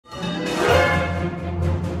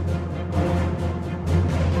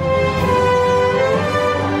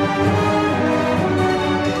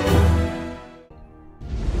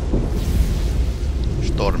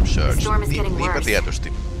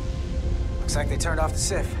tietysti. Looks like they turned off the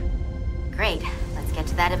SIF. Great. Let's get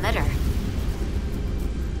to that emitter.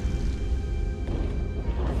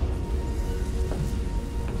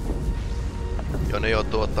 Jonne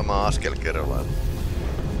joutuu ottamaan askel kerrallaan.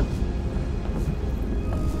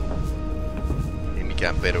 Ei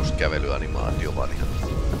mikään peruskävelyanimaatio, vaan ihan...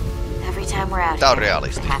 Every time we're out Tää on here,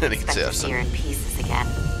 realistinen half expect itse to asiassa. see her in pieces again.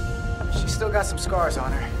 She's still got some scars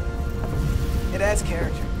on her. It adds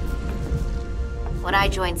character. When I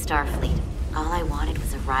joined Starfleet, all I wanted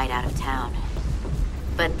was a ride out of town.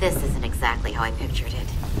 But this isn't exactly how I pictured it.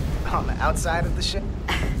 On the outside of the ship?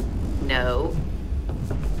 No.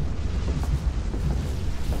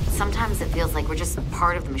 Sometimes it feels like we're just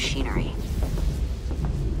part of the machinery.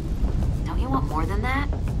 Don't you want more than that?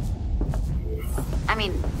 I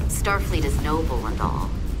mean, Starfleet is noble and all,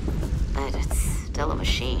 but it's still a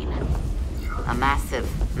machine. A massive,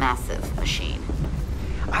 massive machine.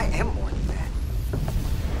 I am more than that.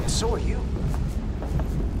 And so are you.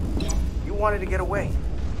 You wanted to get away.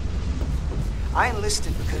 I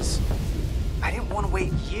enlisted because I didn't want to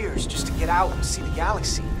wait years just to get out and see the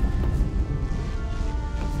galaxy.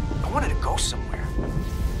 I wanted to go somewhere,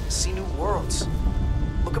 see new worlds,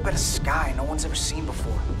 look up at a sky no one's ever seen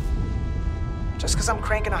before. Just because I'm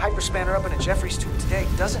cranking a hyperspanner up in a Jeffries tube today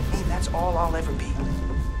doesn't mean that's all I'll ever be.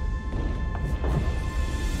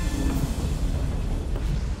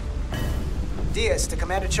 Diaz to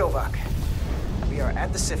Commander Chovak. We are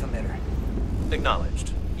at the SIF emitter.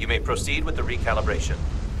 Acknowledged. You may proceed with the recalibration.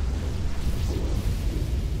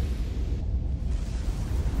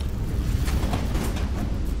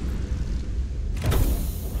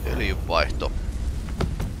 Öljynvaihto.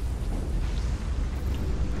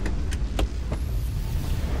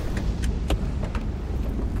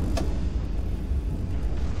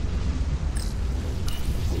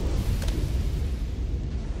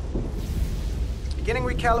 Beginning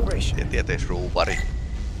recalibration. Ja tieteisruuvari.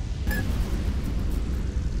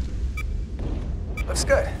 Looks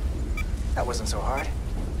good. That wasn't so hard.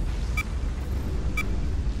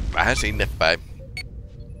 Vähän sinne päin.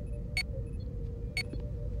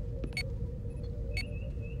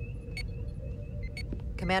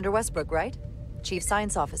 Commander Westbrook, right? Chief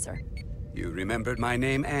Science Officer. You remembered my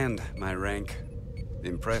name and my rank.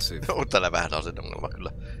 Impressive. On tällä vähän asenongelma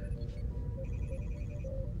kyllä.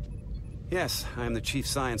 Yes, I'm the Chief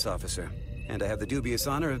Science Officer, and I have the dubious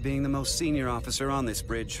honor of being the most senior officer on this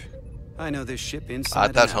bridge. I know this ship inside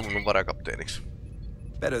and Täys out. halunnut varakapteeniksi.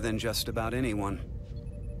 Better than just about anyone.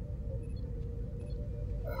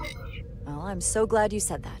 Well, I'm so glad you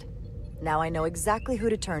said that. Now I know exactly who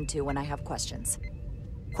to turn to when I have questions.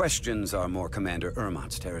 Questions are more Commander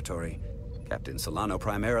Ermont's territory. Captain Solano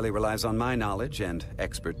primarily relies on my knowledge and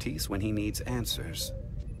expertise when he needs answers.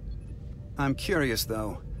 I'm curious,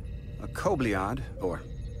 though. A Kobliad, or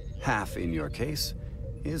half in your case,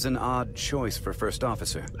 is an odd choice for First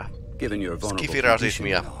Officer, given your vulnerable condition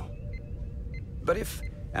and all. But if,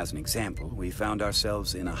 as an example, we found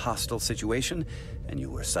ourselves in a hostile situation, and you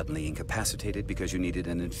were suddenly incapacitated because you needed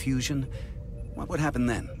an infusion, what would happen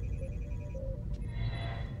then?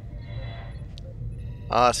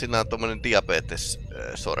 Siinä on tommonen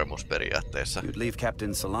diabetes-soremus periaatteessa. You'd leave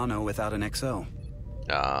Captain Solano without an XO.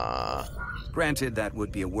 Granted, that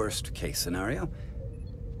would be a worst-case scenario,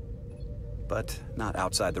 but not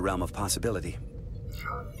outside the realm of possibility.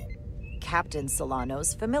 Captain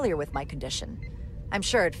Solano's familiar with my condition. I'm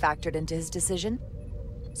sure it factored into his decision.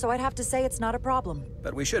 So I'd have to say it's not a problem.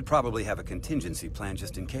 But we should probably have a contingency plan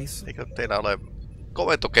just in case. Eikö teillä ole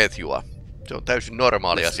komentoketjua? Se on täysin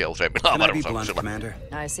normaali asia useimmilla avaruusaluksilla.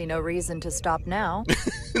 I see no reason to stop now.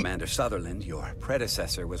 Commander Sutherland, your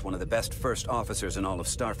predecessor, was one of the best first officers in all of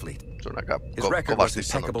Starfleet. His record was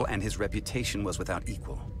impeccable and his reputation was without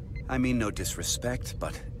equal. I mean no disrespect,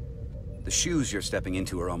 but the shoes you're stepping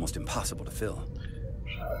into are almost impossible to fill.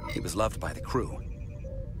 He was loved by the crew,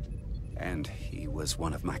 and he was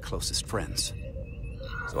one of my closest friends.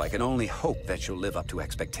 So I can only hope that you'll live up to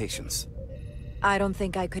expectations. I don't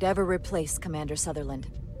think I could ever replace Commander Sutherland.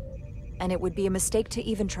 And it would be a mistake to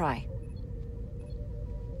even try.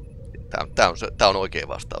 Tää on oikea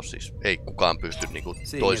vastaus siis. Ei kukaan pysty niinku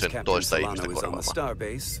toista ihmistä korvaamaan.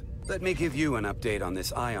 Let me give you an update on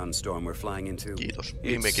this ion storm we're flying into. Kiitos.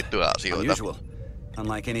 Viimeinkin työasioita. Unusual,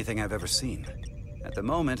 unlike anything I've ever seen. At the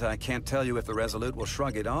moment, I can't tell you if the Resolute will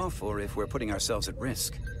shrug it off or if we're putting ourselves at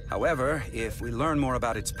risk. However, if we learn more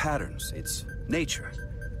about its patterns, its nature,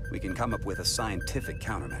 we can come up with a scientific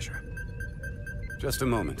countermeasure. Just a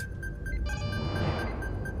moment.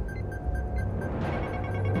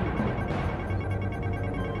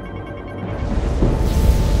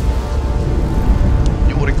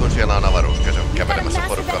 Juuri kun siellä on avaruuskäsy kävelemässä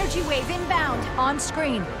porukkaa. On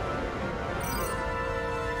screen.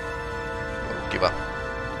 Kiva.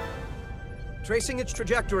 Tracing its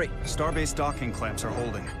trajectory. Starbase docking clamps are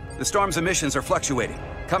holding. The storm's emissions are fluctuating,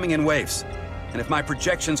 coming in waves. And if my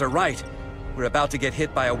projections are right, we're about to get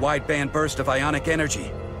hit by a wideband burst of ionic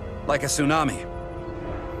energy, like a tsunami.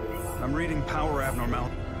 I'm reading power abnormal.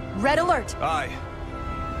 Red alert. Aye.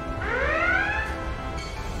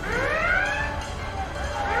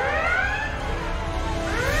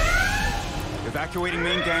 Evacuating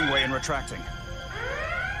main gangway and retracting.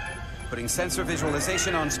 Putting sensor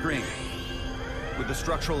visualization on screen. With the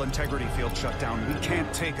structural integrity field shut down, we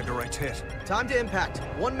can't take a direct hit. Time to impact.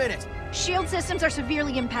 1 minute. Shield systems are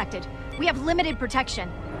severely impacted. We have limited protection.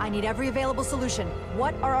 I need every available solution.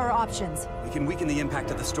 What are our options? We can weaken the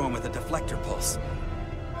impact of the storm with a deflector pulse.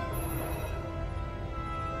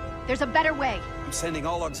 There's a better way. I'm sending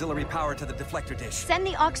all auxiliary power to the deflector dish. Send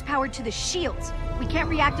the aux power to the shields. We can't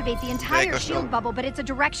reactivate the entire shield bubble, but it's a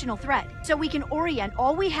directional threat. So we can orient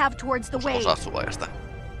all we have towards the wave.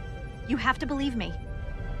 You have to believe me.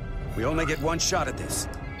 We only get one shot at this.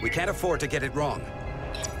 We can't afford to get it wrong.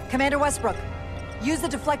 Commander Westbrook, use the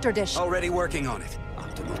deflector dish. Already working on it.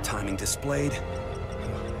 Optimal timing displayed.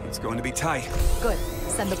 It's going to be tight. Good.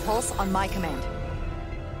 Send the pulse on my command.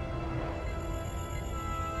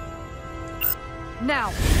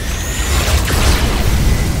 Now.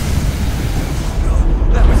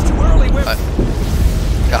 That was too early.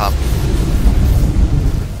 Jaha.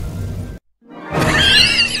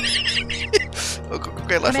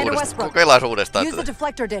 Kokeillaan uudestaan. Use the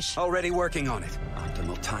deflector dish. Already working on it.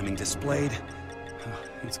 Optimal timing displayed.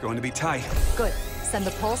 It's going to be tight. Good. Send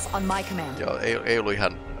the pulse on my command. Joo, ei ollut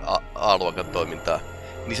ihan A-luokan toimintaa.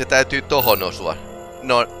 Niin se täytyy tohon osua.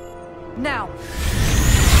 No. Now.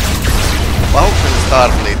 Mahuksen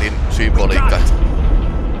Starfleetin symboliikka.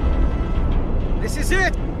 This is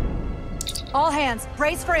it. All hands,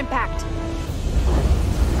 brace for impact.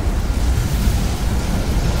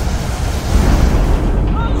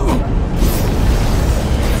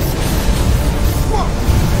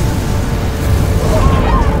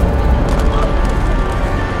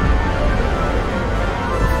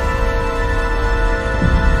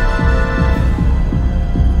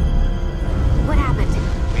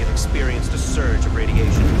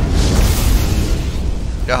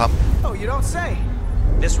 Oh, you don't say.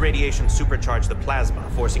 This radiation supercharged the plasma,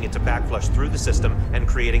 forcing it to backflush through the system and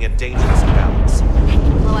creating a dangerous imbalance. It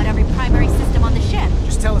can blow out every primary system on the ship.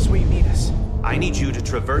 Just tell us where you need us. I need you to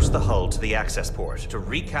traverse the hull to the access port to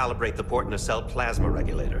recalibrate the port nacelle plasma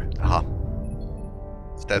regulator. Aha.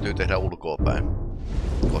 Se täytyy tehdä ulkoapäin.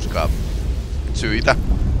 Koska syitä.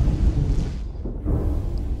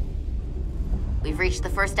 We've reached the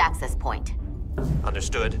first access point.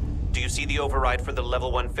 Understood. Do you see the override for the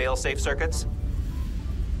level 1 failsafe circuits?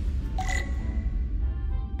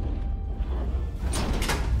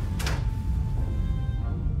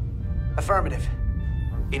 Affirmative.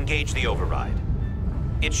 Engage the override.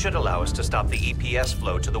 It should allow us to stop the EPS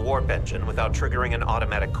flow to the warp engine without triggering an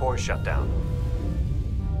automatic core shutdown.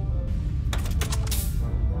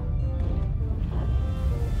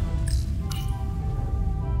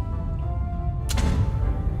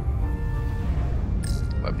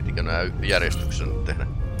 Vai pitikö nää järjestyksessä tehdä?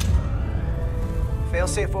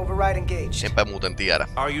 Failsafe override engaged. Enpä muuten tiedä.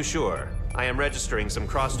 Are you sure? I am registering some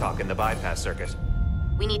crosstalk in the bypass circuit.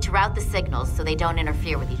 We need to route the signals so they don't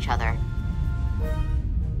interfere with each other.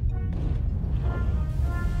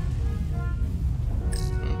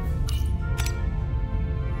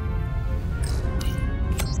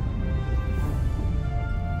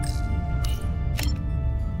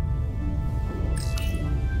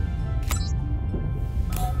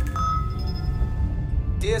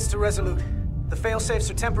 Diaz to Resolute. The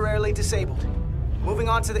failsafes are temporarily disabled. Moving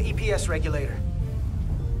on to the EPS regulator.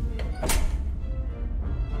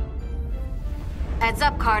 Heads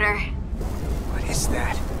up, Carter. What is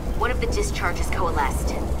that? One of the discharges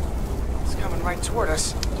coalesced. It's coming right toward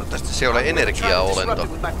us. Toivottavasti se ei ole energiaolento.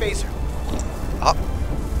 With my phaser. Aha.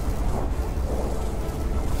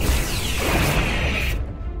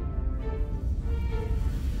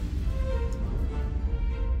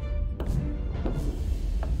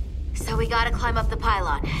 So we gotta climb up the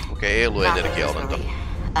pylon. Okei, ei ollut energiaolento.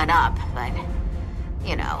 An up, but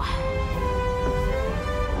you know.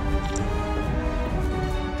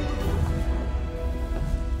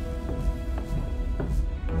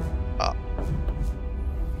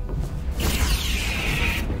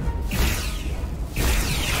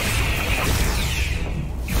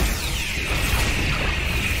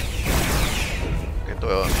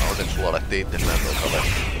 Otin suolettiin itsestään tuon kaveri.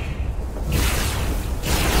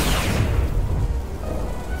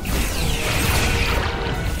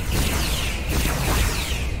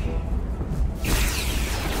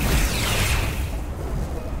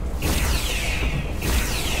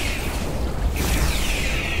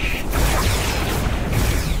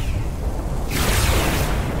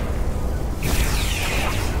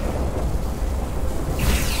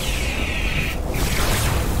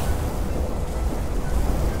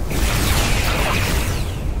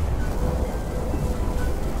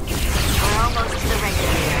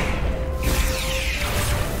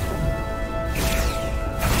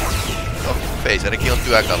 Phaserikin on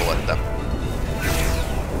työkalu, että...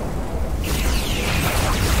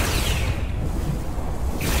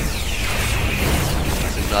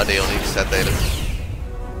 Nadionin säteily.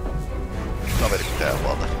 Kaveri pitää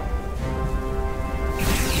huolta.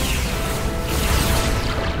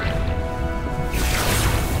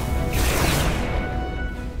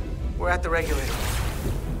 We're at the regulator.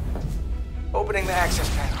 Opening the access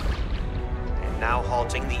panel. And now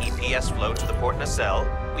halting the EPS flow to the port nacelle.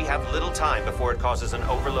 We have little time before it causes an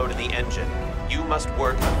overload in the engine. You must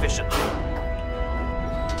work efficiently.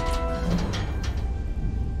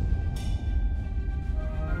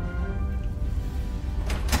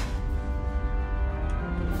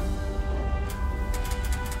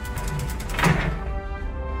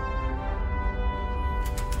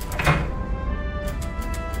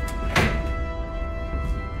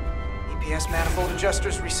 EPS manifold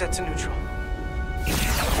adjusters reset to neutral.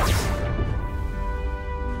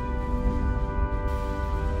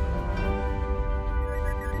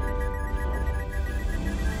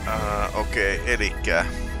 Okei, elikkä...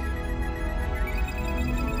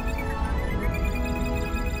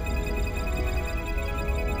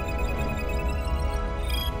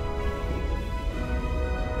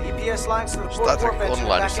 Star Trek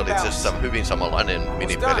Onlineissa oli itse asiassa hyvin samanlainen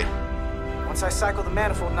minipeli. Once I cycle the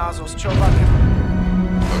manifold nozzles, choke on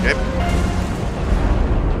Okei.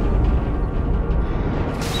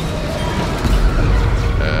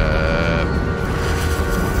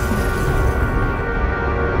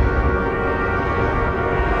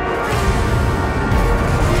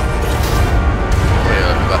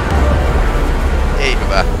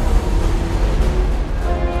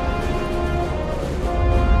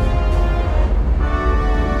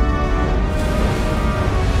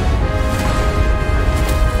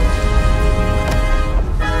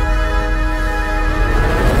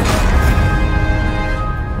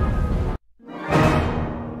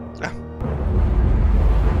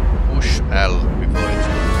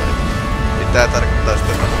 Tää tarkoittaa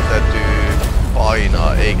sitä, että mun täytyy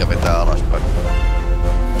painaa eikä vetää alaspäin.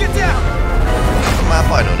 Get down! Mä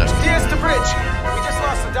painoin äsken. Here's the bridge. We just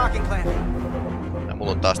lost the docking clamp. Ja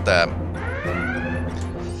mulla on taas tää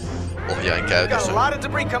ohjain käytössä. Got a lot of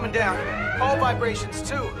debris coming down. All vibrations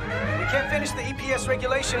too. We can't finish the EPS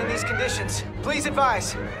regulation in these conditions. Please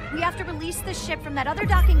advise. We have to release the ship from that other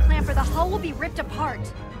docking clamp or the hull will be ripped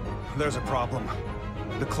apart. There's a problem.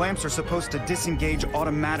 The clamps are supposed to disengage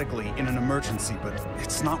automatically in an emergency, but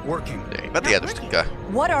it's not working. Eipä tietystikään.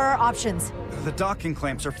 What are our options? The docking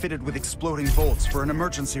clamps are fitted with exploding bolts for an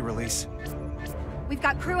emergency release. We've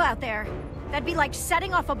got crew out there. That'd be like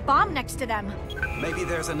setting off a bomb next to them. Maybe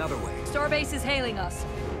there's another way. Starbase is hailing us.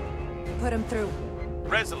 Put him through.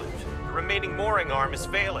 Resolute, the remaining mooring arm is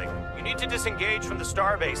failing. You need to disengage from the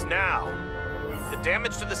starbase now. The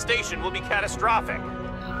damage to the station will be catastrophic.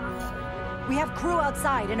 We have crew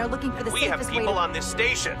outside and are looking for the safest way. We have people on this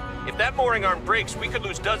station. If that mooring arm breaks, we could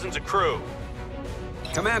lose dozens of crew.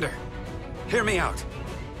 Commander, hear me out.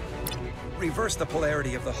 Reverse the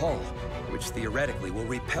polarity of the hull, which theoretically will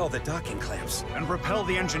repel the docking clamps. And repel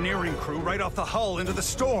the engineering crew right off the hull into the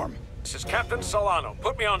storm. This is Captain Solano.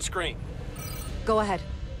 Put me on screen. Go ahead.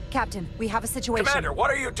 Captain, we have a situation. Commander, what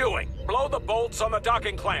are you doing? Blow the bolts on the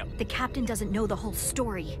docking clamp. The captain doesn't know the whole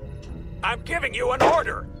story. I'm giving you an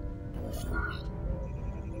order.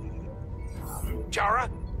 Jara?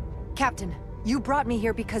 Captain, you brought me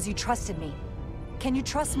here because you trusted me. Can you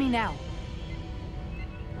trust me now?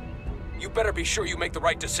 You better be sure you make the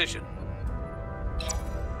right decision.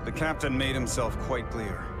 The captain made himself quite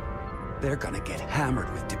clear. They're gonna get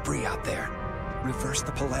hammered with debris out there. Reverse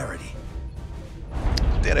the polarity.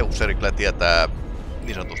 Tiedeupseeri kyllä tietää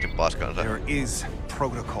niin sanotusti paskansa. There is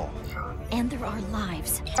protocol. And there are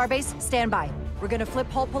lives. Starbase, stand by. We're gonna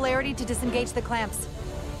flip hull polarity to disengage the clamps.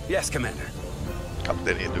 Yes, Commander.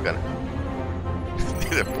 Kapteeni ei tykännyt.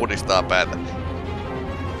 Niitä pudistaa päätä.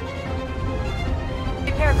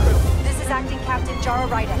 Repair crew, this is Acting Captain Jara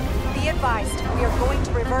Ryder. Be advised, we are going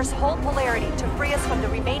to reverse hull polarity to free us from the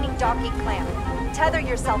remaining docking clamp. Tether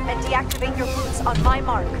yourself and deactivate your boots on my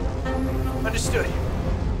mark. Understood.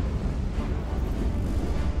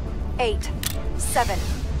 8, 7,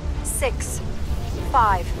 6,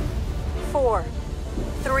 5, 4,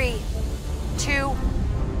 3, 2,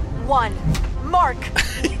 1. Mark!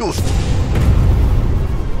 Just.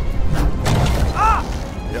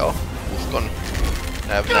 Joo, uskon.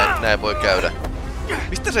 Näin voi käydä.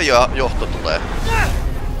 Mistä se johto tulee?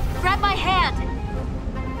 Grab my hand!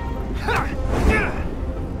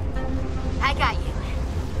 I got you.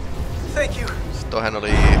 Thank you. Toihan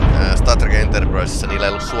oli Star Trek Enterprisessa, niillä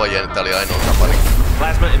ei ollut suojia, niin tää oli ainoa tapa. Niin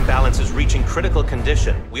Plasma imbalance is reaching critical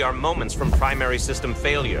condition. We are moments from primary system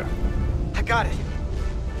failure. I got it.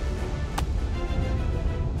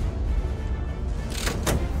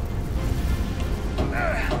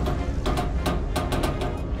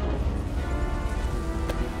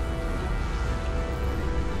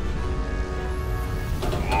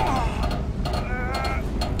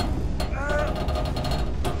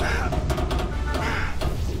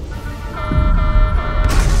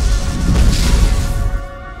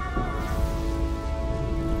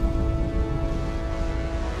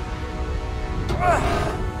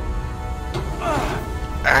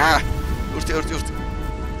 Just.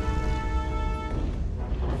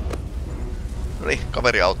 Noniin,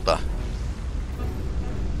 kaveri auttaa.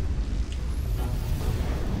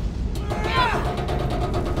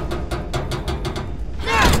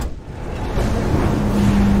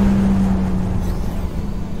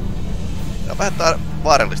 Tää on vähän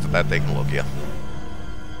vaarallista tää teknologia.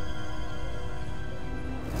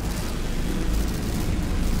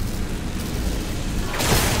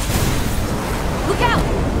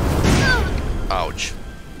 Ouch.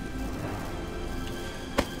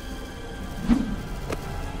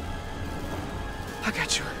 I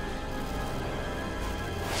got you.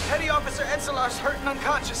 Petty Officer Edselar's hurt and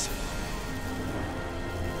unconscious.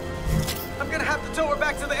 I'm gonna have to tow her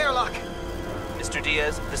back to the airlock. Mr.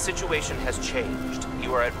 Diaz, the situation has changed.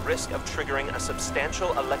 You are at risk of triggering a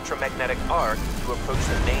substantial electromagnetic arc to approach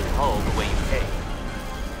the main hull the way you came.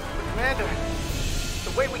 But Commander,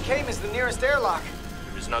 the way we came is the nearest airlock.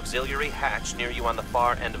 There's an auxiliary hatch near you on the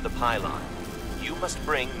far end of the pylon. You must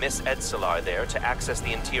bring Miss Edselar there to access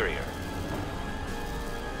the interior.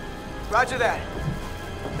 Roger that.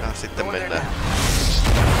 Ja sitten mennään.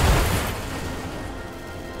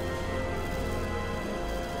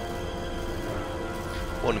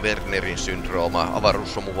 Von Wernerin syndrooma.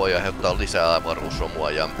 Avaruussomu voi aiheuttaa lisää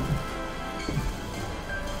avaruussomua ja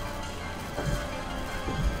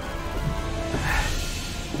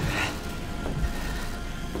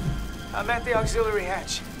I'm at the auxiliary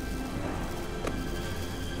hatch.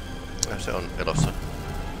 Se on elossa.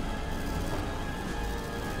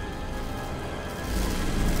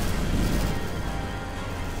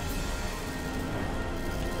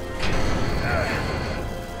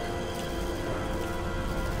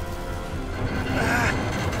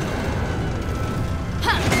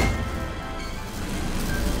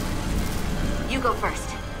 You go first.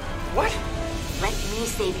 What? Let me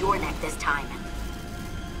save your neck this time.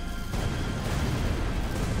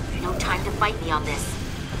 No time to fight me on this.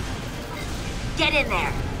 Get in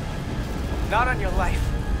there! Not on your life.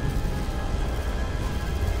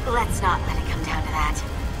 Let's not let it come down to that.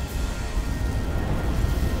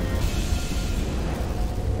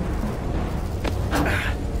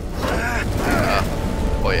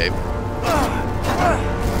 Oi ei.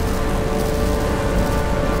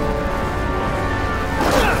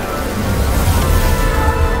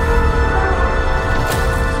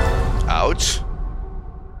 Ouch.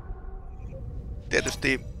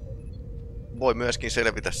 Tietysti voi myöskin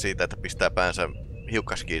selvitä siitä, että pistää päänsä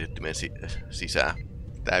hiukkaskiihdyttimen sisään.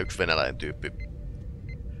 Tää yksi venäläinen tyyppi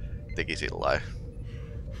teki sillai.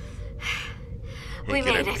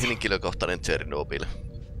 Henkilökohtainen Chernobyl.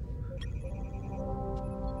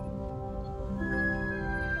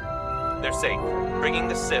 They're safe. Bringing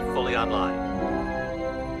the SIF fully online.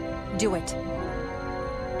 Do it.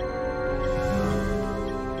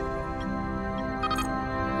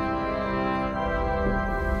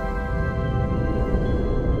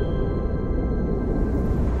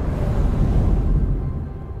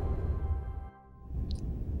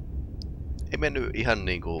 Ei mennyt ihan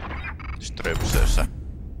niinku Strömsössä.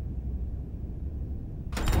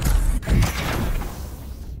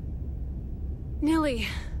 Nilly.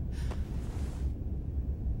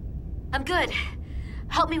 I'm good.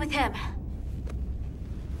 Help me with him.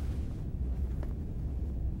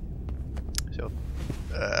 Se on,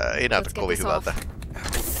 ei näytä kovin hyvältä.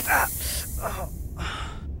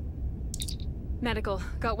 Medical.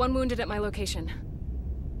 Got one wounded at my location.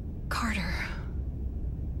 Carter.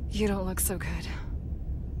 You don't look so good.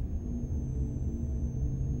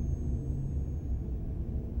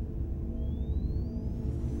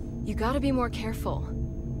 You gotta be more careful.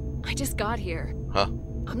 I just got here. Huh?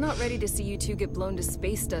 I'm not ready to see you two get blown to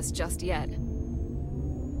space dust just yet.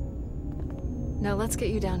 Now let's get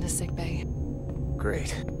you down to sickbay.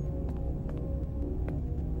 Great.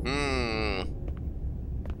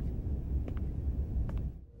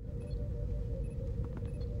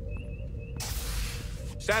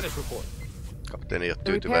 Status report. Kapteeni ei ole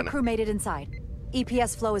The repair tyytyväinen. crew made it inside.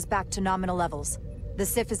 EPS flow is back to nominal levels. The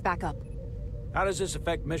SIF is back up. How does this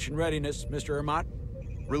affect mission readiness, Mr. Ermont?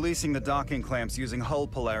 Releasing the docking clamps using hull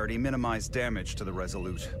polarity minimized damage to the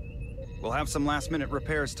Resolute. We'll have some last-minute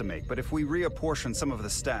repairs to make, but if we reapportion some of the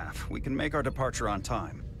staff, we can make our departure on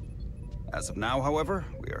time. As of now, however,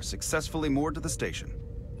 we are successfully moored to the station.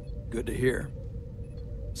 Good to hear.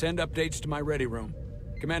 Send updates to my ready room.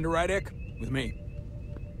 Commander Rydek, with me.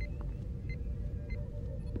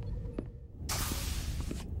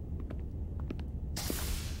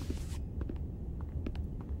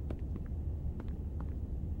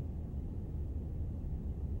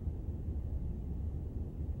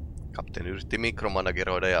 Kapteeni yritti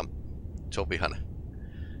mikromanageroida ja sopihan.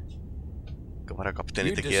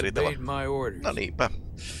 Varakapteeni teki eri tavalla. No niinpä.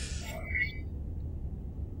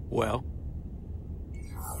 Well?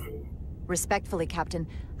 Respectfully, Captain,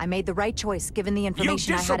 I made the right choice given the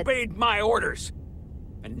information I had. You disobeyed my orders!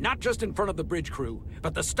 And not just in front of the bridge crew,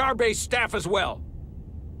 but the starbase staff as well.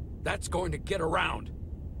 That's going to get around.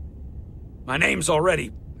 My name's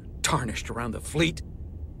already tarnished around the fleet.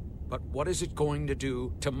 But what is it going to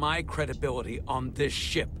do to my credibility on this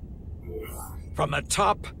ship? From the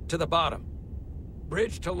top to the bottom.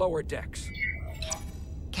 Bridge to lower decks.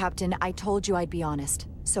 Captain, I told you I'd be honest,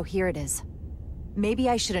 so here it is. Maybe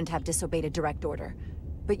I shouldn't have disobeyed a direct order,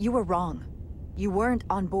 but you were wrong. You weren't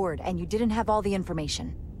on board, and you didn't have all the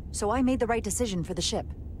information. So I made the right decision for the ship.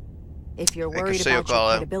 If you're worried about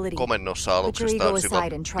your credibility, put your ego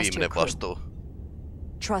aside and trust your crew.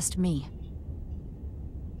 Trust me.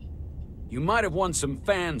 You might have won some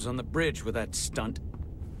fans on the bridge with that stunt,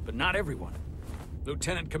 but not everyone.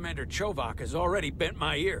 Lieutenant Commander Chovak has already bent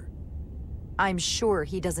my ear. I'm sure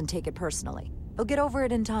he doesn't take it personally. He'll get over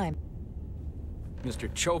it in time. Mr.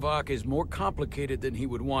 Chovak is more complicated than he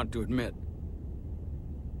would want to admit.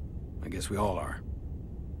 I guess we all are.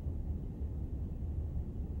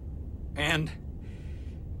 And,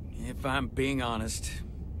 if I'm being honest,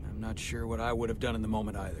 I'm not sure what I would have done in the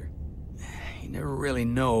moment either. You never really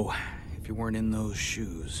know if you weren't in those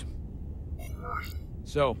shoes.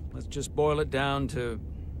 So, let's just boil it down to,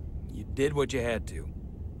 you did what you had to.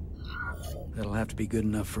 That'll have to be good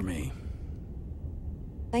enough for me.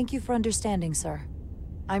 Thank you for understanding, sir.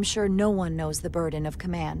 I'm sure no one knows the burden of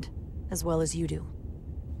command as well as you do.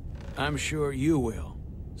 I'm sure you will,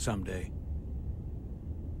 someday.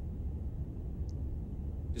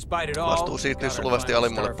 Despite it all, vastuu siirtyy sulvasti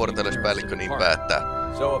alimmalle portalispäällikkö niin päättää.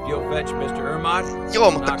 So if you'll fetch Mr. Ermot,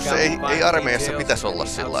 joo, mutta se ei armeijassa pitäisi olla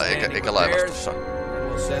sillä eikä laivastossa.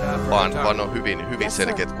 Vaan on hyvin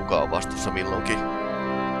selkeät, kuka on vastuussa milloinkin.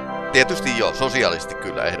 Tietysti joo, sosiaalisesti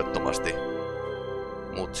kyllä ehdottomasti.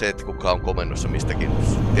 Mutta se, että kuka on komennossa mistäkin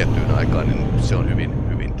tiettyyn aikaan, niin se on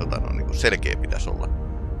hyvin niin selkeä pitäisi olla.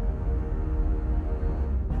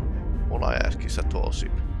 Mulla ei äskissä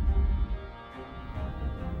tosi.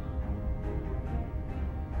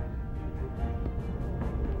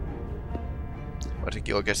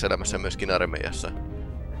 Varsinkin oikeassa elämässä myöskin armeijassa.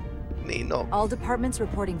 Niin no. All departments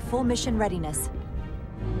reporting full mission readiness.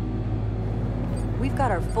 We've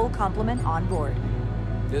got our full complement on board.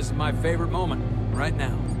 This is my favorite moment, right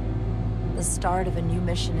now. The start of a new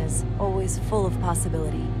mission is always full of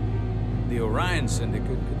possibility. The Orion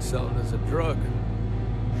Syndicate could sell it as a drug.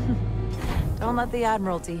 Don't let the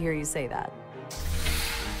Admiralty hear you say that.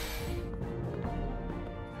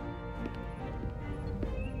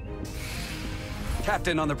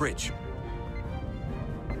 Captain on the bridge.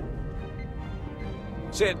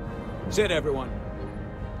 Sit. Sit, everyone.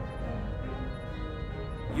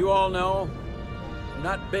 You all know, I'm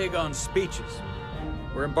not big on speeches.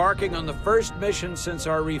 We're embarking on the first mission since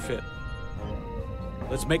our refit.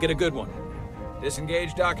 Let's make it a good one.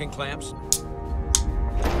 Disengage docking clamps.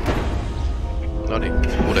 Noniin,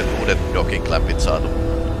 uudet docking clampit saatu.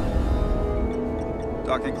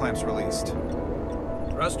 Docking clamps released.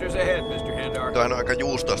 Thrusters ahead, Mr. Handar. Tämä on aika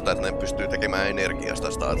juustoista, että ne pystyy tekemään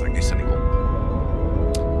energiasta Star Trekissa niinku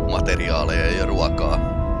materiaaleja ja ruokaa.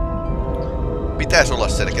 Pitäisi olla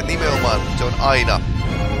selkeä. Nimenomaan se on aina.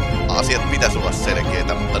 Asiat pitäisi olla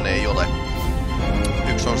selkeitä, mutta ne ei ole.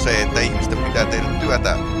 Yksi on se, että ihmisten pitää tehdä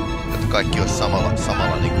työtä, jotta kaikki olisi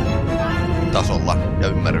samalla niin kuin tasolla ja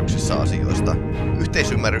ymmärryksessä asioista.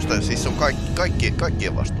 Yhteisymmärrystä siis on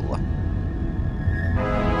kaikkien vastuulla.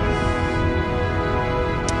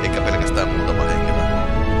 Eikä pelkästään muutama henkilö.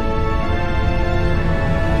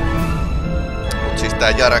 Mut siis tää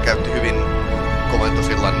Jara käytti hyvin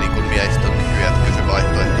komentosillan niin kuin miehistön kykyjä, että kysyi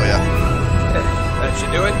vaihtoehtoja. That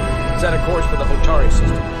should do it. Set a course for the Hotari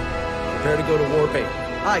system. Prepare to go to warp 8.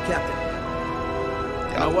 Aye, Captain.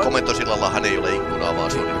 Ja komentosillallahan ei ole ikkunaa,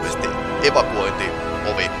 vaan se on ilmeisesti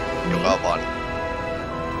evakuointiovi, joka on vaan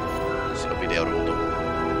siinä videoruutu.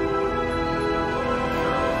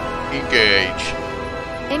 Engage.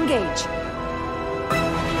 Engage.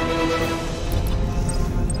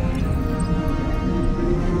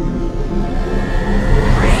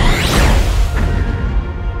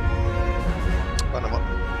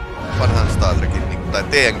 Vanhan Star Trekin, tai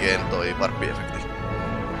TNG:n toi warppi-efekti.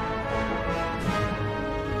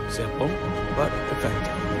 Simple, but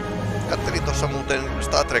effective. Kattelin tossa muuten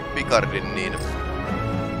Star Trek Picardin, niin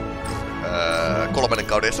 3.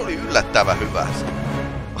 kauden, se oli yllättävän hyvä.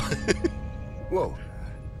 Whoa,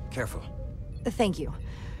 careful. Thank you.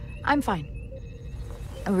 I'm fine.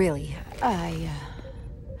 Really,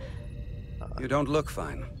 You don't look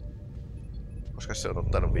fine. Koska se on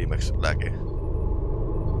ottanut viimeksi lääke.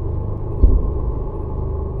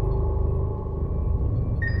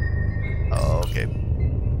 Okei.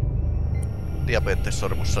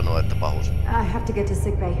 Diabetes-sormus sanoo, että pahus. I have to get to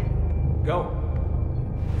sickbay. Go.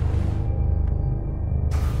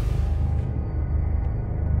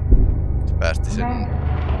 Se päästi sen.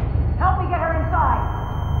 Help me get her inside.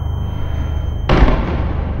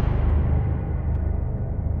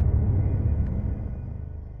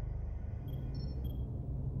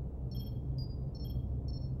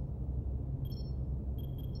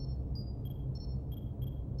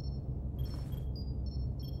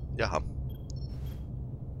 Jaha.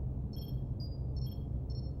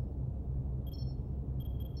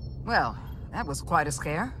 Well, that was quite a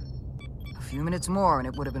scare. A few minutes more and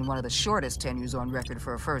it would have been one of the shortest tenures on record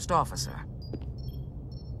for a first officer.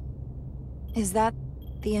 Is that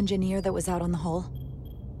the engineer that was out on the hull?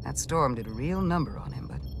 That storm did a real number on him,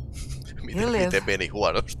 but he'll live. Miten meni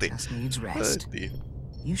huonosti? Just needs rest.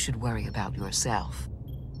 You should worry about yourself.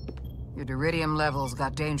 Your deridium levels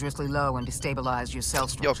got dangerously low and destabilized your cell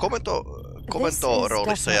structure. Joo,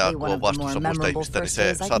 komento-roolissa ja kun on vastuussa muista ihmistä, niin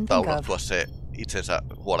se saattaa unohtua se itsensä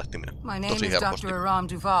huolehtiminen. My name Tosi is helposti. Dr. Aram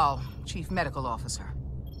Duval, Chief Medical Officer.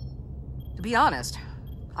 To be honest,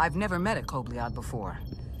 I've never met a Kobliad before.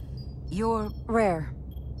 You're Rare.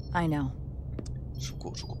 I know.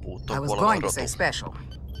 Sukupuuttoon I was kuoleva going to rotu. say special.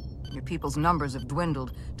 Your people's numbers have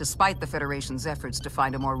dwindled, despite the Federation's efforts to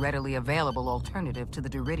find a more readily available alternative to the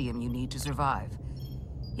deridium you need to survive.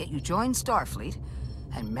 Yet you joined Starfleet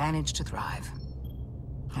and managed to thrive.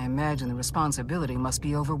 I imagine the responsibility must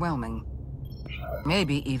be overwhelming.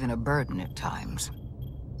 Maybe even a burden at times.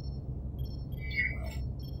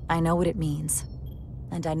 I know what it means.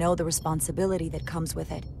 And I know the responsibility that comes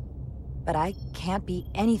with it. But I can't be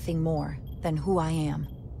anything more than who I am.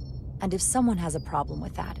 And if someone has a problem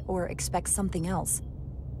with that, or expects something else,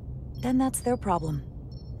 then that's their problem,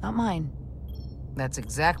 not mine. That's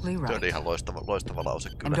exactly right. Se on ihan loistava lause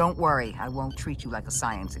kyllä. And don't worry, I won't treat you like a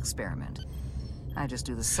science experiment. I just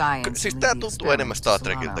do the science. Siis tää tuntuu enemmän Star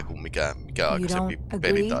Trekiltä kuin mikä aikaisempi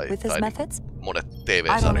peli tai monet I don't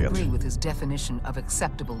TV-sarjat. agree with his definition of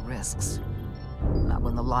acceptable risks. Not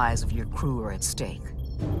when the lives of your crew are at stake.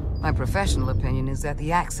 My professional opinion is that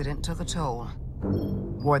the accident took a toll.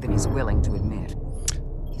 More than he's willing to admit.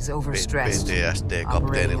 He's overstressed,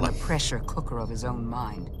 operating in a pressure cooker of his own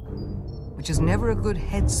mind. Which is never a good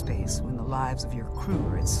headspace when the lives of your crew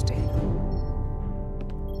are at stake.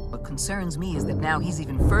 What concerns me is that now he's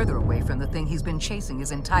even further away from the thing he's been chasing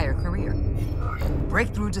his entire career.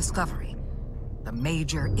 Breakthrough discovery. The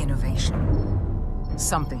major innovation.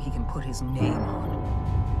 Something he can put his name on.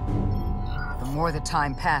 The more the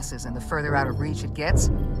time passes and the further out of reach it gets,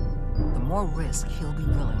 the more risk he'll be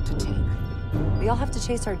willing to take. We all have to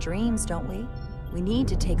chase our dreams, don't we? We need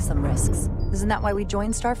to take some risks. Isn't that why we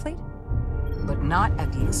joined Starfleet? But not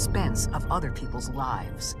at the expense of other people's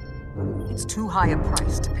lives. It's too high a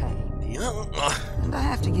price to pay. And I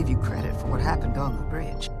have to give you credit for what happened on the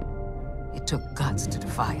bridge. It took guts to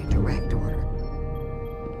defy a direct order.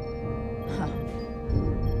 Huh.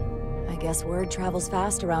 I guess word travels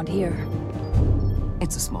fast around here.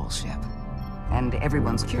 It's a small ship. And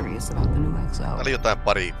everyone's curious about the new XO. Eli jotain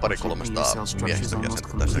pari 300 miehistä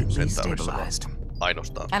jäsentä tässä Centaurissa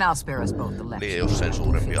ainoastaan. And I'll spare us both the lecture. Eli ei oo sen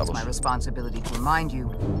suurempi alus. It's my responsibility to remind you,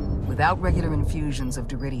 without regular infusions of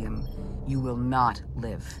deridium, you will not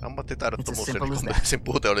live. Ammattitaidottomuus ja kompetenssin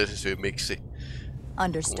puute oli se syy miksi.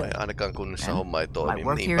 Understood. Kun ainakaan kunnissa homma ei toimi. My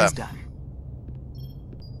work here is done.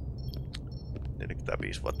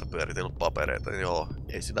 45 vuotta pyöritellyt papereita, niin joo,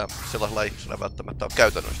 ei sillä sellaisella ihmisellä välttämättä ole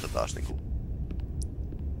käytännöstä taas niinku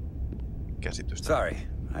käsitystä. Sorry,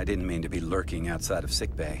 I didn't mean to be lurking outside of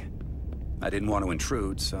sickbay. I didn't want to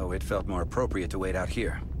intrude, so it felt more appropriate to wait out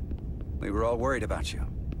here. We were all worried about you.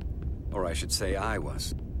 Or I should say I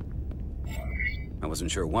was. I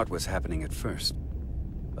wasn't sure what was happening at first,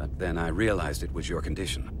 but then I realized it was your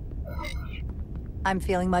condition. I'm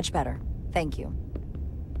feeling much better. Thank you.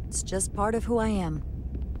 It's just part of who I am.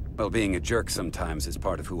 Well, being a jerk sometimes is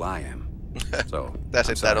part of who I am. So, That's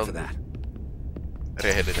I'm it, sorry on for that.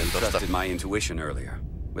 Rehellinen You tosta. trusted my intuition earlier,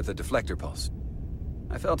 with the deflector pulse.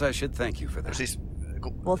 I felt I should thank you for that. Siis,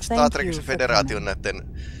 Well, Star thank Trekissa you for federaation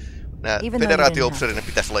coming. nää Even though you federaatio-upseerinen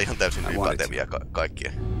pitäisi olla ihan täysin I wanted ylipäteviä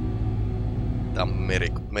kaikkia. Tää on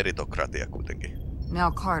meritokratia kuitenkin.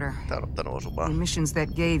 Now, Carter, Tää on ottanut the osumaan. missions that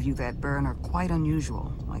gave you that burn are quite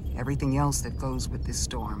unusual, like everything else that goes with this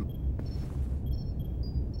storm.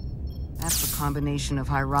 That's the combination of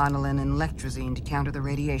hyronalin and lectrazine to counter the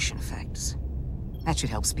radiation effects. That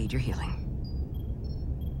should help speed your healing.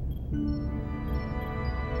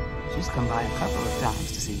 She's come by a couple of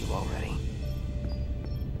times to see you already.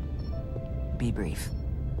 Be brief.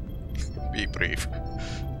 Be brief.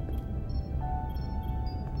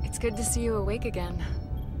 It's good to see you awake again.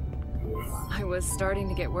 I was starting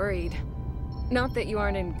to get worried. Not that you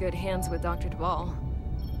aren't in good hands with Dr. Duvall.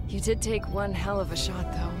 You did take one hell of a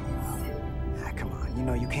shot, though. Ah, come on, you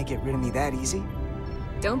know you can't get rid of me that easy.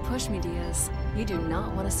 Don't push me, Diaz. You do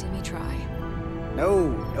not want to see me try. No,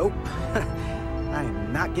 nope. I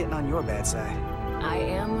am not getting on your bad side. I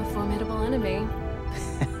am a formidable enemy.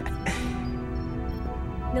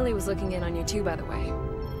 Millie was looking in on you too, by the way.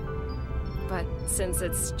 But since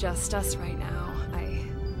it's just us right now, I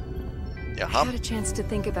had a chance to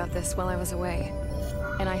think about this while I was away.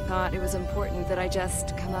 And I thought it was important that I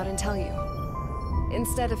just come out and tell you.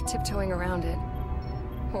 Instead of tiptoeing around it.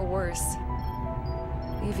 Or worse,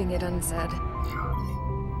 leaving it unsaid.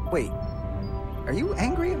 Wait, are you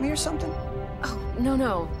angry at me or something? Oh,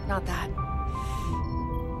 no, not that.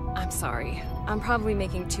 I'm sorry. I'm probably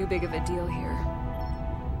making too big of a deal here.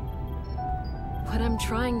 What I'm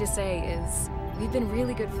trying to say is, we've been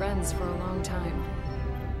really good friends for a long time.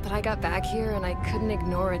 But I got back here and I couldn't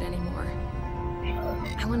ignore it anymore.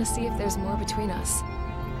 I want to see if there's more between us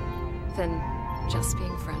than just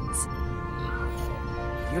being friends.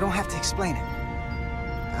 You don't have to explain it.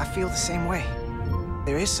 I feel the same way.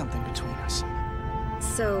 There is something between us.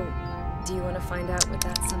 So, do you want to find out what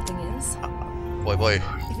that something is? Voi.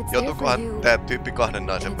 If it's there for Joutuukohan you, tää tyyppi kahden and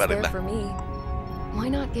naisen it's välillä? there for me, why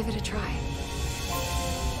not give it a try?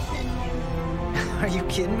 Are you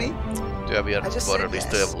kidding me?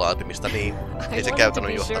 Työvuorolistojen laatimista, niin ei se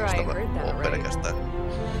käytännön johtamista ole pelkästään.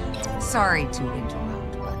 Sorry to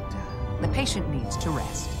interrupt, but the patient needs to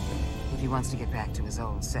rest if he wants to get back to his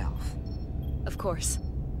old self. Of course.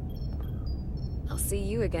 I'll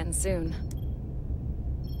see you again soon.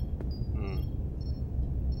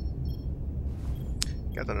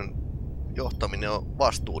 Käytännön johtaminen on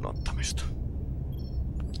vastuunottamista.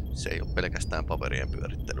 Se ei ole pelkästään paperien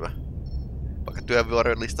pyörittelyä. Vaikka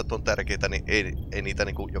työvuorolistat on tärkeitä, niin ei niitä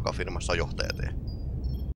niin kuin joka firmassa johtaja tee.